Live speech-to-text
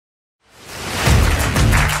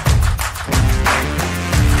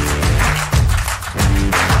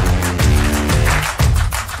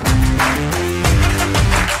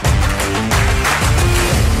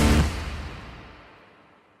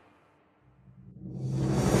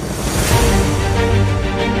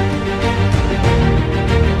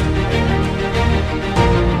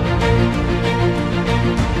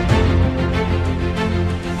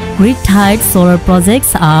grid-tied solar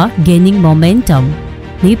projects are gaining momentum.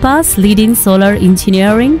 Nepal's leading solar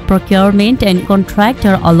engineering, procurement and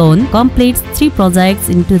contractor alone completes 3 projects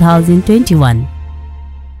in 2021.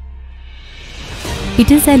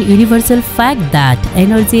 It is an universal fact that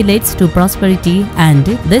energy leads to prosperity, and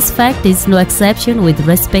this fact is no exception with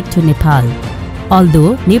respect to Nepal.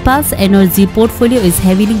 Although Nepal's energy portfolio is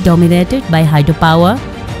heavily dominated by hydropower,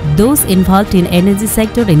 those involved in energy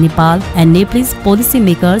sector in Nepal and Nepalese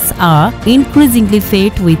policymakers are increasingly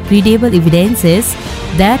faced with credible evidences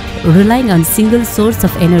that relying on single source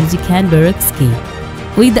of energy can be risky.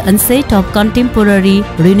 With the onset of contemporary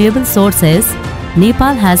renewable sources,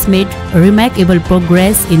 Nepal has made remarkable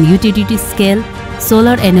progress in utility-scale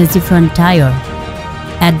solar energy frontier.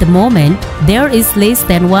 At the moment, there is less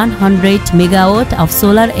than 100 megawatt of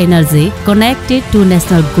solar energy connected to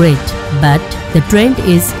national grid, but the trend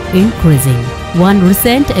is increasing. One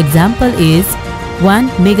recent example is 1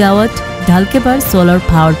 megawatt Dhalkebar solar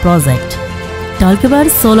power project. Dhalkebar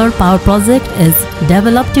solar power project is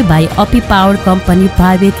developed by OP Power Company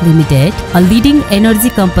Private Limited, a leading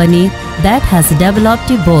energy company that has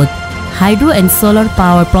developed both hydro and solar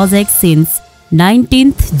power projects since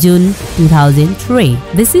 19th June 2003.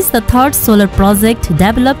 This is the third solar project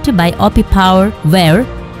developed by OP Power, where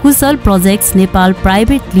Kushal Projects Nepal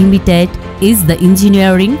Private Limited is the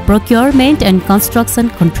engineering, procurement and construction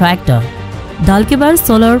contractor. Dhalkebar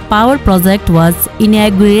solar power project was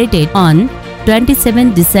inaugurated on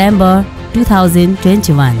 27 December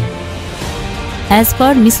 2021. As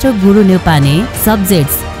per Mr. Guru Nepane,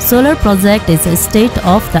 subjects, solar project is a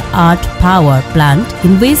state-of-the-art power plant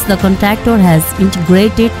in which the contractor has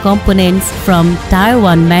integrated components from Tier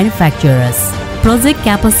 1 manufacturers. Project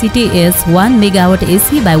capacity is 1 megawatt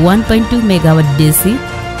AC by 1.2 megawatt DC,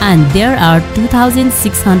 and there are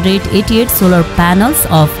 2,688 solar panels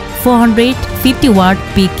of 450 watt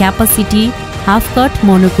peak capacity half-cut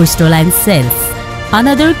monocrystalline cells.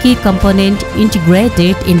 Another key component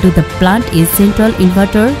integrated into the plant is central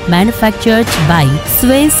inverter manufactured by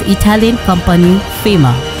Swiss Italian company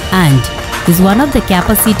FEMA and is one of the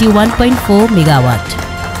capacity 1.4 megawatt.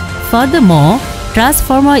 Furthermore,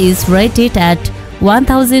 transformer is rated at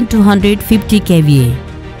 1250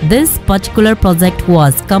 kVA. This particular project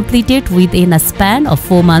was completed within a span of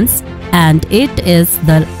 4 months, and it is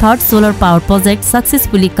the third solar power project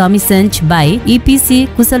successfully commissioned by EPC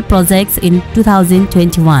Kushal Projects in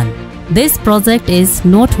 2021. This project is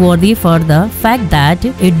noteworthy for the fact that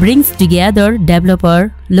it brings together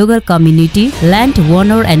developer, local community,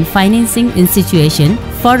 landowner and financing institution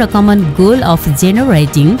for a common goal of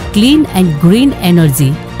generating clean and green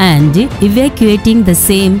energy and evacuating the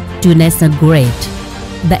same to national grid.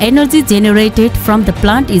 The energy generated from the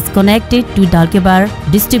plant is connected to Dhalkebar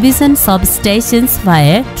distribution substations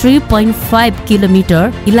via 3.5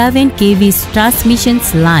 km 11 kV transmission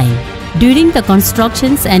line. During the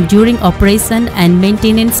constructions and during operation and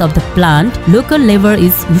maintenance of the plant, local labor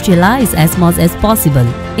is utilized as much as possible.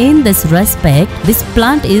 In this respect, this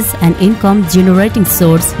plant is an income generating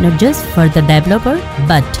source not just for the developer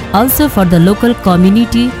but also for the local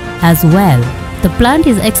community as well. The plant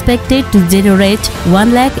is expected to generate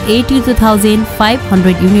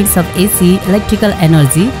 182,500 units of AC electrical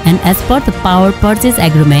energy, and as per the power purchase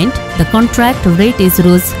agreement, the contract rate is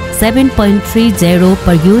Rs 7.30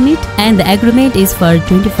 per unit and the agreement is for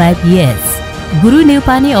 25 years. Guru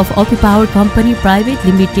Nepane of OP Power Company Private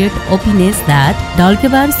Limited opines that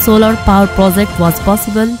Dhalkebar solar power project was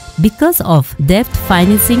possible because of debt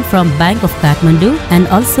financing from Bank of Kathmandu and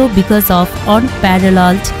also because of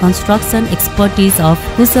unparalleled construction expertise of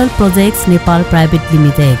Kushal Projects Nepal Private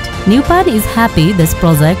Limited. Nepal is happy this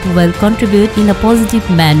project will contribute in a positive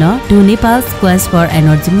manner to Nepal's quest for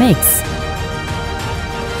energy mix.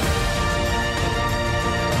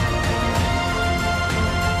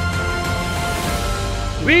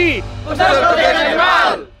 We Kushal Projects